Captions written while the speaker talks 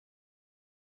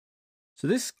So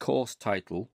this course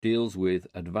title deals with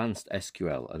Advanced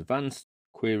SQL, Advanced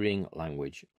Querying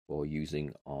Language for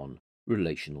using on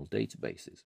relational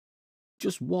databases.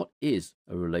 Just what is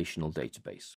a relational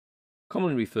database?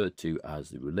 Commonly referred to as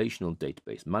the Relational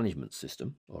Database Management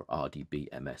System, or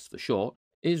RDBMS for short,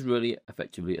 is really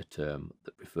effectively a term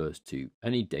that refers to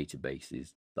any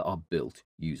databases that are built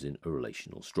using a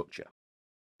relational structure.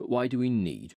 But why do we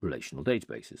need relational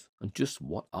databases, and just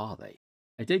what are they?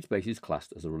 A database is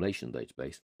classed as a relational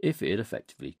database if it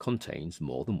effectively contains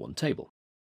more than one table,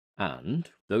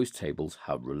 and those tables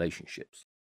have relationships.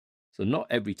 So not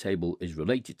every table is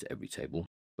related to every table,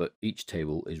 but each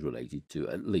table is related to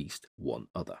at least one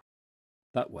other.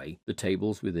 That way, the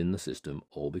tables within the system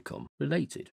all become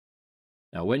related.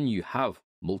 Now, when you have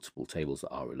multiple tables that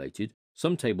are related,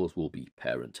 some tables will be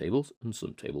parent tables and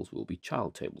some tables will be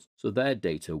child tables. So their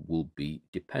data will be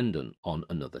dependent on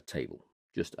another table,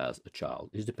 just as a child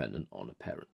is dependent on a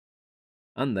parent.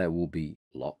 And there will be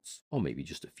lots, or maybe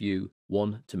just a few,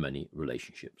 one-to-many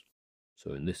relationships.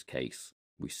 So in this case,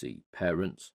 we see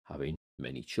parents having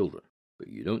many children, but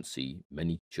you don't see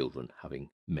many children having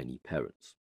many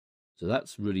parents. So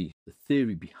that's really the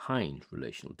theory behind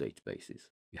relational databases.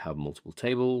 You have multiple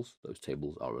tables, those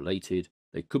tables are related.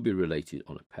 They could be related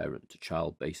on a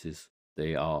parent-to-child basis.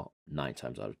 They are 9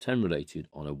 times out of 10 related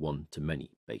on a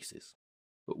one-to-many basis.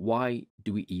 But why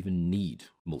do we even need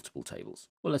multiple tables?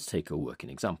 Well, let's take a working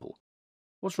example.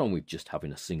 What's wrong with just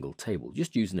having a single table,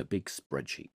 just using a big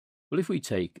spreadsheet? Well, if we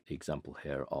take the example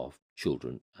here of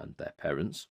children and their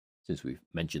parents, since we've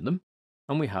mentioned them,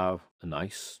 and we have a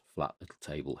nice flat little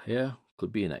table here,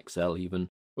 could be in Excel even,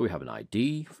 where we have an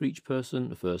ID for each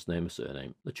person, a first name, a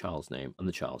surname, the child's name, and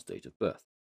the child's date of birth.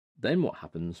 Then what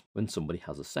happens when somebody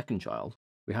has a second child?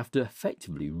 We have to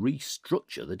effectively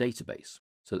restructure the database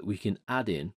so that we can add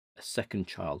in a second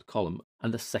child column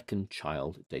and a second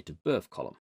child date of birth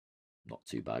column. Not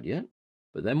too bad yet.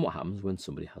 But then what happens when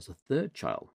somebody has a third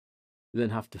child? We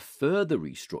then have to further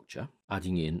restructure,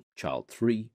 adding in child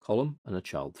 3 column and a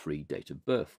child 3 date of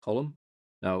birth column.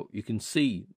 Now you can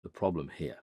see the problem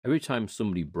here. Every time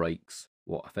somebody breaks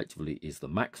what effectively is the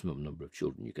maximum number of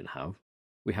children you can have,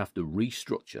 we have to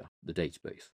restructure the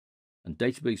database. And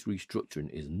database restructuring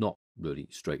is not really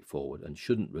straightforward and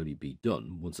shouldn't really be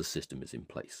done once a system is in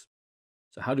place.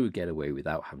 So how do we get away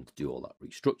without having to do all that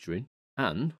restructuring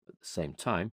and at the same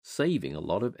time saving a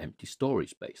lot of empty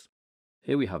storage space?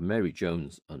 Here we have Mary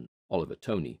Jones and Oliver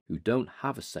Tony, who don't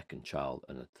have a second child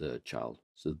and a third child,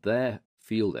 so their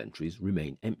field entries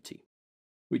remain empty,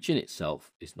 which in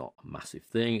itself is not a massive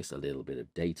thing. It's a little bit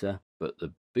of data, but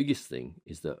the biggest thing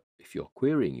is that if you're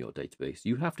querying your database,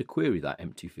 you have to query that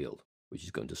empty field, which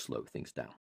is going to slow things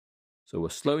down. So we're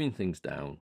slowing things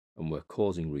down and we're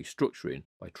causing restructuring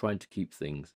by trying to keep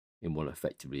things in what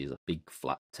effectively is a big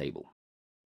flat table.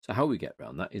 So how we get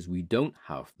around that is we don't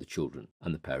have the children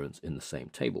and the parents in the same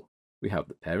table. We have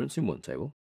the parents in one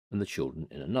table and the children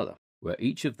in another, where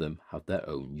each of them have their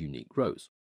own unique rows.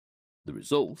 The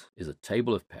result is a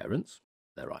table of parents,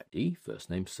 their ID, first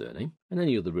name, surname, and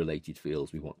any other related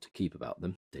fields we want to keep about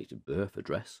them, date of birth,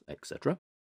 address, etc.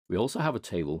 We also have a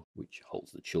table which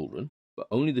holds the children, but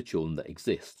only the children that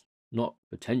exist, not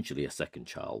potentially a second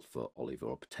child for Oliver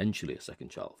or potentially a second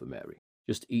child for Mary,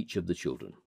 just each of the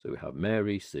children. So we have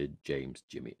Mary, Sid, James,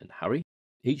 Jimmy, and Harry,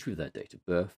 each with their date of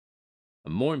birth,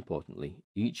 and more importantly,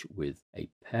 each with a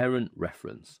parent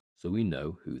reference so we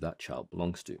know who that child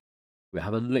belongs to. We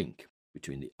have a link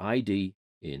between the ID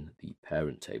in the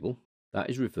parent table, that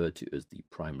is referred to as the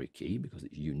primary key because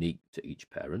it's unique to each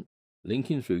parent,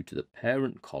 linking through to the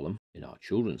parent column in our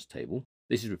children's table.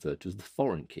 This is referred to as the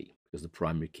foreign key because the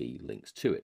primary key links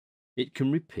to it. It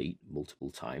can repeat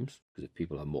multiple times because if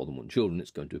people have more than one children,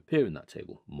 it's going to appear in that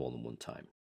table more than one time.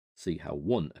 See how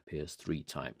 1 appears 3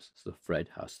 times, so Fred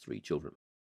has 3 children.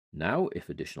 Now, if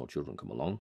additional children come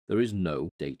along, there is no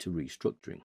data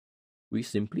restructuring. We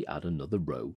simply add another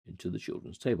row into the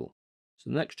children's table. So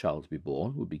the next child to be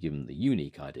born would be given the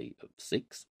unique ID of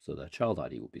 6, so their child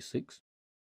ID will be 6.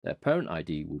 Their parent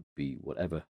ID would be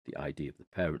whatever the ID of the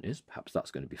parent is, perhaps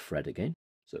that's going to be Fred again,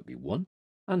 so it would be 1,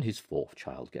 and his 4th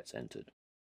child gets entered.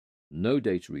 No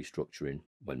data restructuring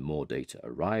when more data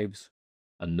arrives,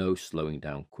 and no slowing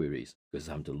down queries because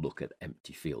having to look at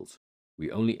empty fields.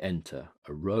 We only enter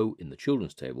a row in the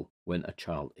children's table when a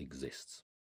child exists.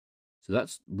 So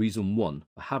that's reason 1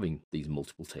 for having these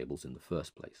multiple tables in the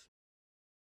first place.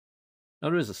 Now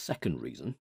there is a second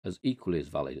reason, as equally as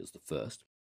valid as the first.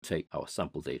 Take our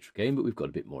sample data again, but we've got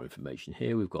a bit more information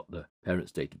here. We've got the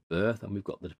parent's date of birth and we've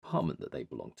got the department that they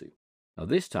belong to. Now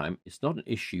this time, it's not an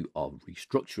issue of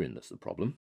restructuring that's the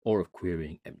problem, or of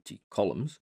querying empty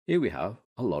columns. Here we have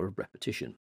a lot of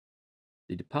repetition.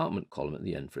 The department column at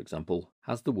the end, for example,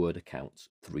 has the word accounts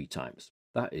 3 times.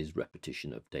 That is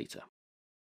repetition of data.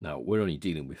 Now, we're only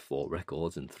dealing with 4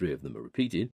 records and 3 of them are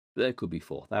repeated, but there could be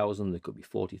 4,000, there could be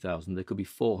 40,000, there could be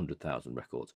 400,000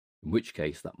 records, in which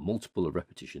case that multiple of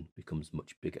repetition becomes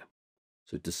much bigger.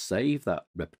 So to save that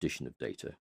repetition of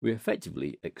data, we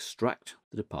effectively extract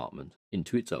the department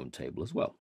into its own table as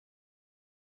well.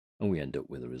 And we end up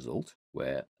with a result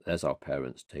where there's our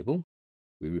parents table.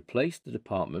 We replace the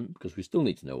department, because we still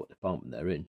need to know what department they're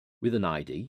in, with an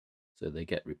ID. So they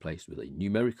get replaced with a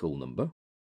numerical number,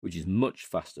 which is much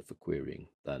faster for querying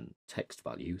than text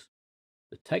values.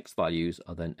 The text values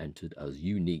are then entered as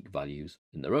unique values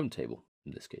in their own table,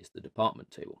 in this case the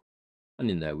department table. And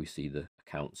in there we see the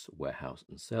accounts, warehouse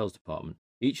and sales department,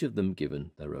 each of them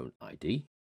given their own ID.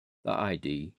 That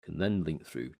ID can then link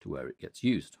through to where it gets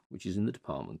used, which is in the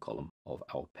department column of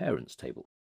our parents table.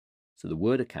 So the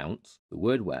word accounts, the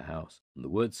word warehouse and the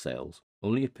word sales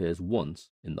only appears once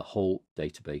in the whole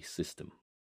database system.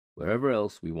 Wherever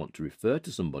else we want to refer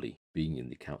to somebody being in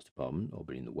the accounts department or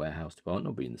being in the warehouse department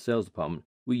or being in the sales department,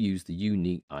 we use the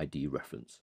unique ID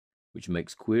reference, which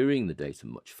makes querying the data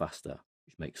much faster,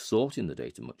 which makes sorting the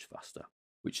data much faster,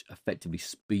 which effectively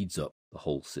speeds up the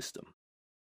whole system.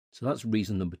 So that's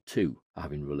reason number 2 for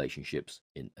having relationships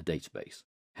in a database,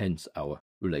 hence our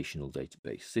relational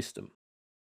database system.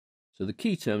 So the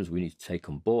key terms we need to take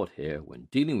on board here when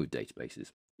dealing with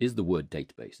databases is the word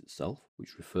database itself,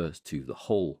 which refers to the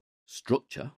whole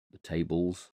structure, the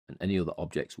tables and any other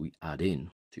objects we add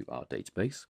in to our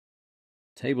database.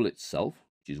 Table itself,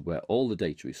 which is where all the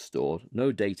data is stored.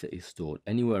 No data is stored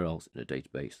anywhere else in a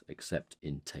database except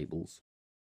in tables.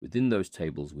 Within those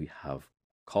tables we have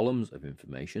columns of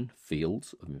information,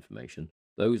 fields of information.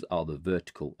 Those are the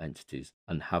vertical entities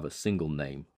and have a single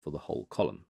name for the whole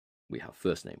column. We have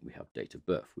first name, we have date of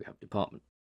birth, we have department.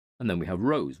 And then we have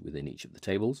rows within each of the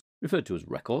tables, referred to as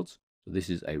records. So this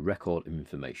is a record of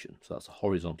information. So that's a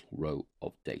horizontal row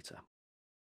of data.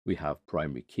 We have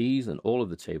primary keys, and all of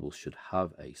the tables should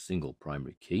have a single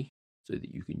primary key so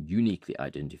that you can uniquely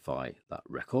identify that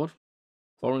record.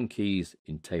 Foreign keys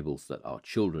in tables that are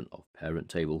children of parent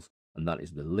tables, and that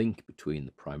is the link between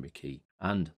the primary key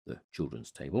and the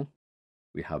children's table.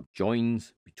 We have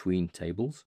joins between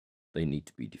tables. They need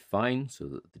to be defined so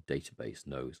that the database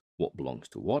knows what belongs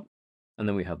to what. And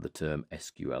then we have the term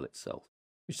SQL itself,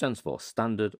 which stands for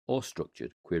Standard or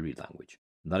Structured Query Language.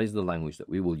 And that is the language that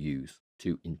we will use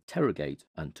to interrogate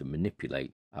and to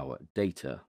manipulate our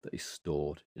data that is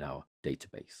stored in our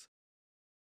database.